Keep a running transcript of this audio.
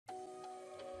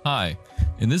Hi,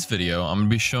 in this video, I'm going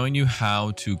to be showing you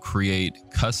how to create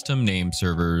custom name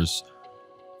servers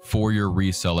for your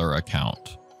reseller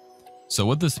account. So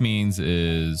what this means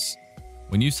is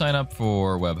when you sign up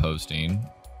for web hosting,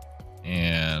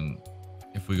 and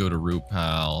if we go to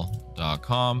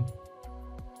rootpal.com,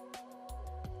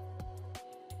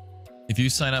 if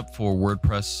you sign up for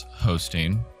WordPress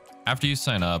hosting, after you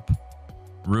sign up,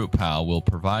 Rootpal will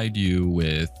provide you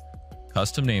with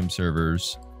custom name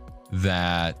servers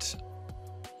that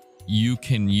you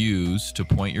can use to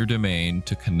point your domain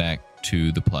to connect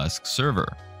to the Plesk server.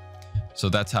 So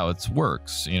that's how it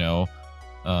works. It's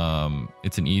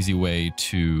an easy way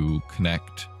to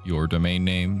connect your domain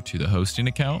name to the hosting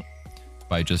account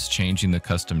by just changing the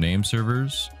custom name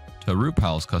servers to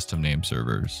Rootpal's custom name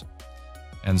servers.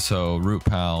 And so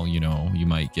Rootpal, you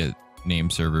might get name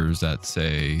servers that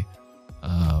say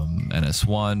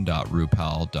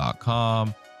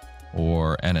ns1.rootpal.com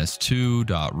or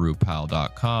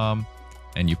ns2.rootpal.com,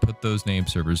 and you put those name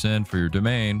servers in for your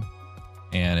domain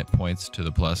and it points to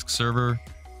the Plesk server,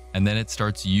 and then it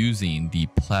starts using the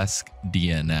Plesk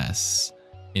DNS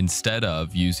instead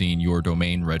of using your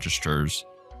domain register's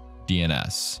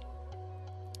DNS,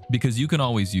 because you can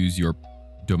always use your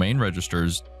domain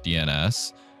register's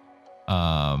DNS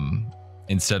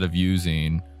instead of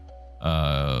using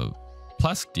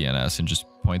Plesk DNS, and just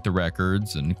point the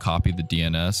records and copy the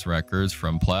DNS records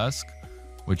from Plesk,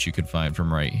 which you can find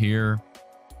from right here.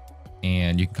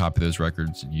 And you can copy those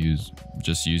records and use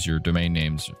your domain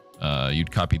names. You'd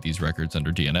copy these records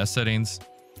under DNS settings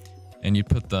and you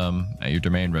put them at your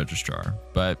domain registrar.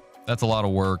 But that's a lot of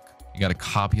work. You got to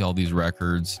copy all these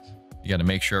records. You got to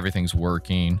make sure everything's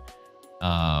working.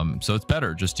 So it's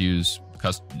better just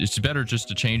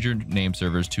to change your name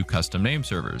servers to custom name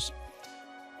servers.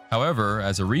 However,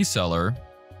 as a reseller,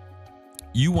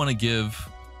 you want to give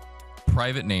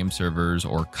private name servers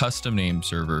or custom name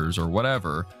servers or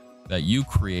whatever that you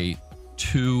create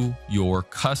to your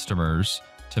customers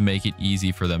to make it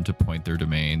easy for them to point their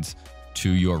domains to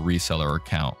your reseller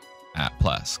account at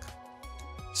Plesk.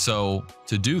 So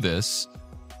to do this,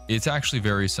 it's actually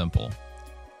very simple.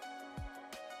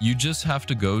 You just have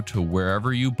to go to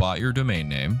wherever you bought your domain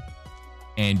name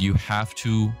and you have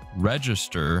to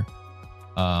register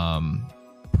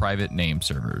private name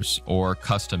servers or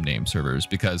custom name servers,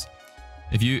 because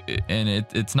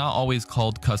it's not always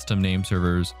called custom name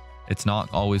servers. It's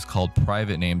not always called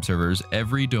private name servers.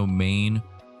 Every domain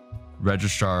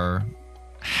registrar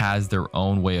has their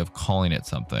own way of calling it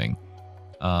something.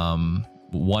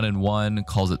 1&1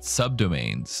 calls it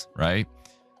subdomains, right?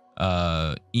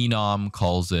 Enom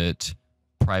calls it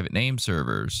private name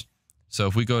servers. So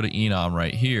if we go to Enom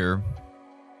right here,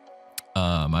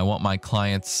 I want my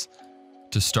clients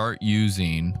to start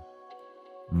using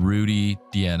Rudy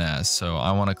DNS. So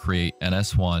I want to create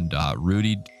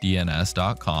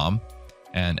ns1.rudydns.com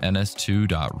and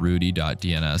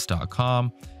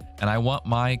ns2.rudy.dns.com. And I want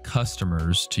my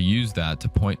customers to use that to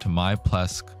point to my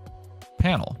Plesk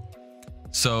panel.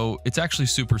 So it's actually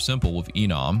super simple with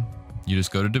Enom. You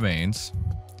just go to domains,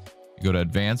 you go to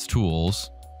advanced tools,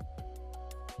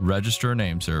 register a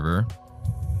name server,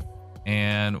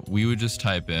 and we would just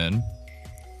type in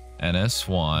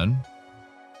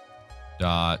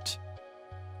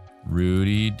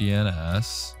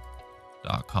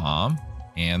ns1.rudydns.com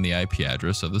and the IP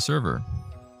address of the server,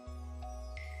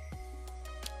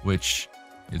 which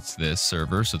it's this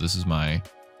server. So this is I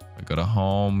go to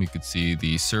home, you could see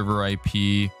the server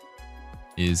IP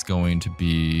is going to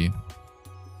be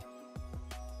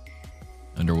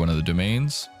under one of the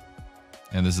domains,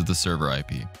 and this is the server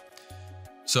IP.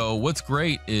 So what's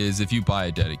great is if you buy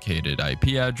a dedicated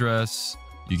IP address,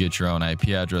 you get your own IP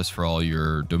address for all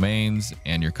your domains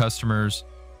and your customers.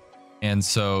 And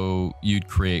so you'd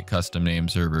create custom name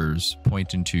servers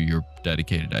pointing to your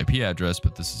dedicated IP address,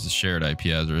 but this is a shared IP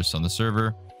address on the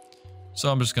server.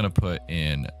 So I'm just going to put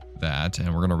in that,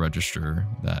 and we're going to register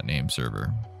that name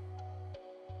server.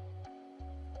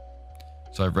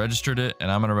 So I've registered it,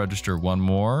 and I'm going to register one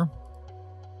more.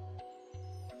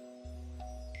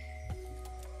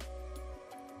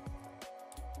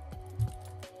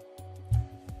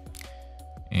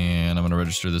 And I'm going to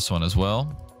register this one as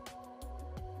well.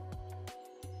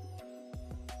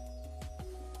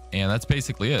 And that's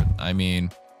basically it. I mean,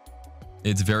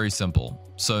 it's very simple.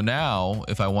 So now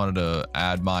if I wanted to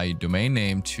add my domain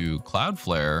name to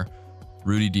Cloudflare,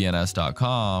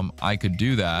 rudydns.com, I could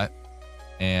do that.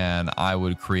 And I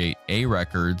would create A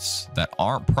records that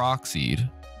aren't proxied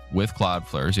with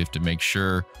Cloudflare. So you have to make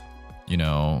sure,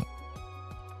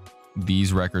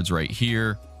 these records right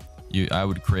here, I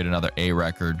would create another A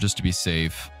record just to be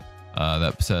safe,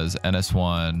 that says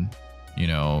ns1 you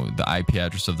know, the IP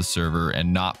address of the server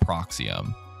and not proxy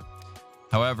them.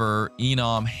 However,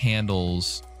 Enom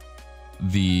handles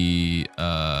the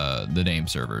name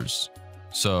servers.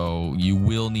 So you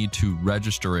will need to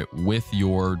register it with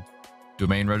your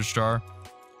domain registrar,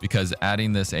 because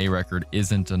adding this A record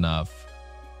isn't enough.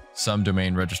 Some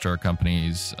domain registrar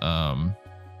companies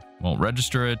won't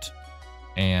register it,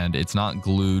 and it's not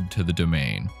glued to the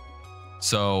domain.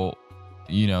 So,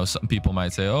 you know, some people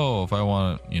might say, oh, if I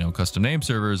want, you know, custom name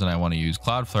servers and I want to use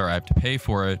Cloudflare, I have to pay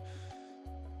for it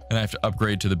and I have to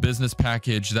upgrade to the business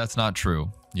package. That's not true.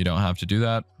 You don't have to do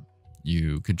that.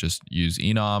 You could just use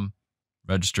Enom,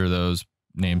 register those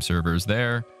name servers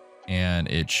there, and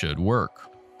it should work.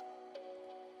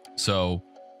 So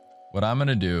what I'm going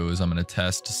to do is I'm going to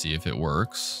test to see if it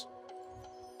works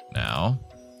now.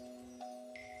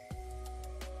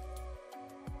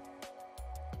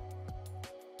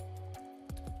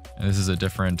 And this is a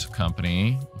different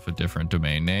company with a different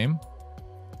domain name.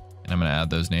 And I'm going to add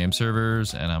those name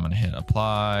servers and I'm going to hit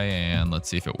apply and let's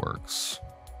see if it works.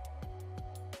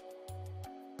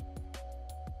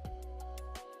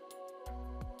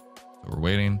 So we're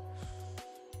waiting.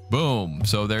 Boom.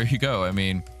 So there you go. I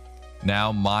mean,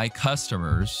 now my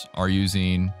customers are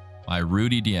using my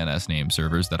Rudy DNS name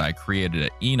servers that I created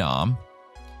at Enom.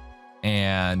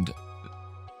 And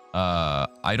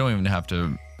I don't even have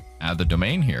to add the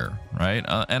domain here, right?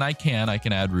 And I can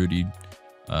add Rudy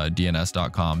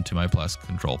DNS.com to my Plus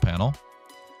control panel.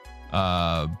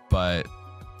 But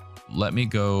let me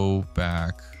go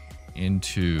back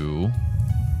into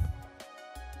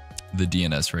the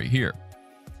DNS right here.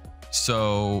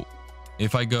 So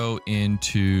if I go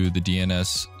into the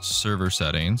DNS server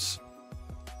settings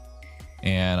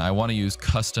and I want to use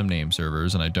custom name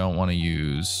servers and I don't want to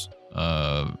use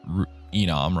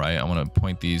Enom, right? I want to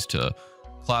point these to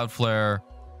Cloudflare.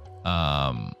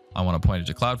 I want to point it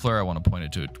to Cloudflare. I want to point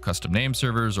it to custom name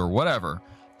servers or whatever.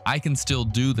 I can still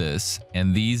do this,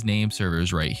 and these name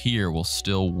servers right here will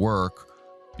still work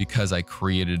because I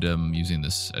created them using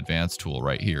this advanced tool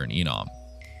right here in Enom.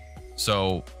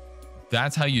 So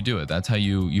that's how you do it. That's how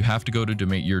you have to go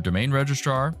to your domain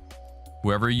registrar,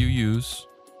 whoever you use.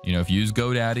 You know, if you use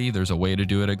GoDaddy, there's a way to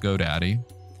do it at GoDaddy,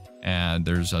 and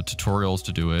there's tutorials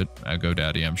to do it at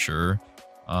GoDaddy, I'm sure.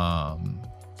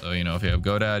 So, you know, if you have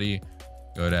GoDaddy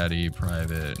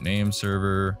private name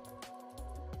server,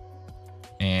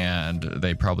 and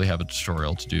they probably have a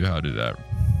tutorial to do how to do that.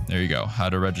 There you go. How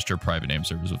to register private name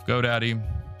servers with GoDaddy.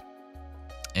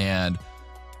 And,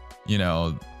 you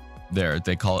know,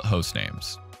 they call it host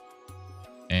names,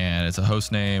 and it's a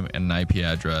host name and an IP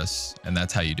address, and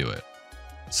that's how you do it.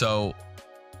 So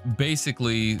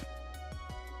basically,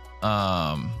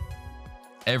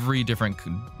 every different,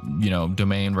 you know,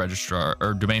 domain registrar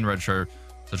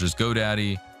such as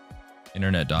GoDaddy,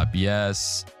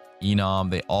 internet.bs, Enom,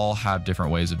 they all have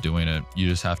different ways of doing it. You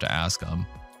just have to ask them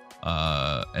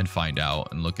and find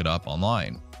out and look it up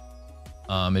online.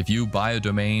 If you buy a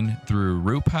domain through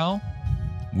Rootpal,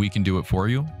 we can do it for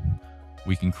you.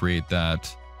 We can create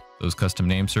those custom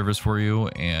name servers for you,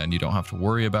 and you don't have to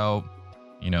worry about,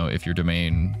 you know, if your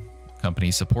domain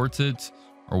company supports it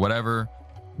or whatever.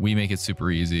 We make it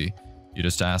super easy. You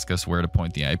just ask us where to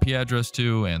point the IP address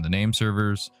to and the name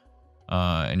servers,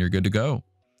 and you're good to go.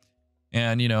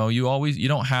 And, you know, you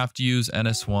don't have to use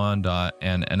NS1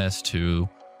 and NS2.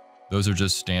 Those are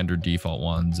just standard default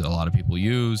ones that a lot of people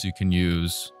use. You can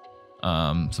use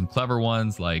some clever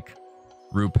ones like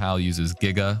Rootpal uses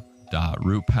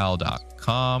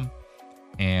giga.rootpal.com,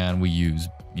 and we use,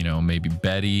 you know, maybe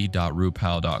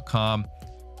betty.rootpal.com.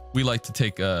 We like to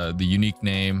take the unique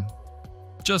name,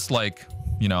 just like,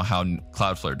 you know, how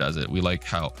Cloudflare does it. We like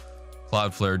how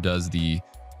Cloudflare does the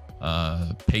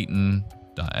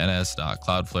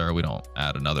payton.ns.cloudflare. We don't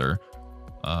add another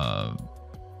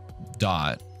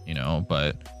dot, you know,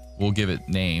 but we'll give it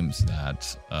names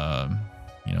that,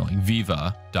 you know, like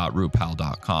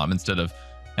viva.rootpal.com instead of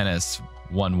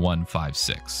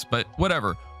ns1156. But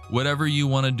whatever you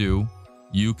want to do,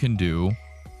 you can do,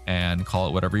 and call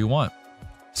it whatever you want.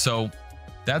 So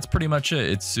that's pretty much it.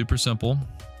 It's super simple.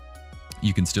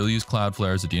 You can still use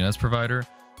Cloudflare as a DNS provider.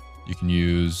 You can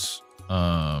use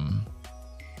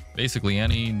basically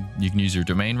you can use your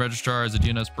domain registrar as a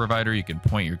DNS provider. You can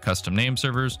point your custom name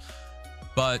servers,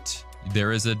 but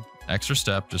there is an extra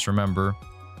step. Just remember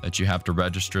that you have to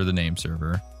register the name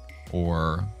server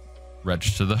or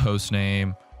register the host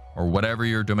name or whatever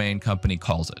your domain company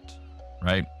calls it,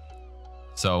 right?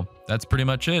 So that's pretty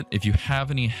much it. If you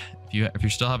have if you're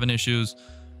still having issues,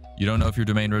 you don't know if your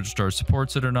domain registrar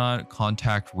supports it or not,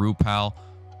 contact Rootpal,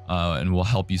 and we'll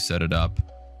help you set it up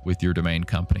with your domain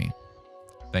company.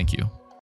 Thank you.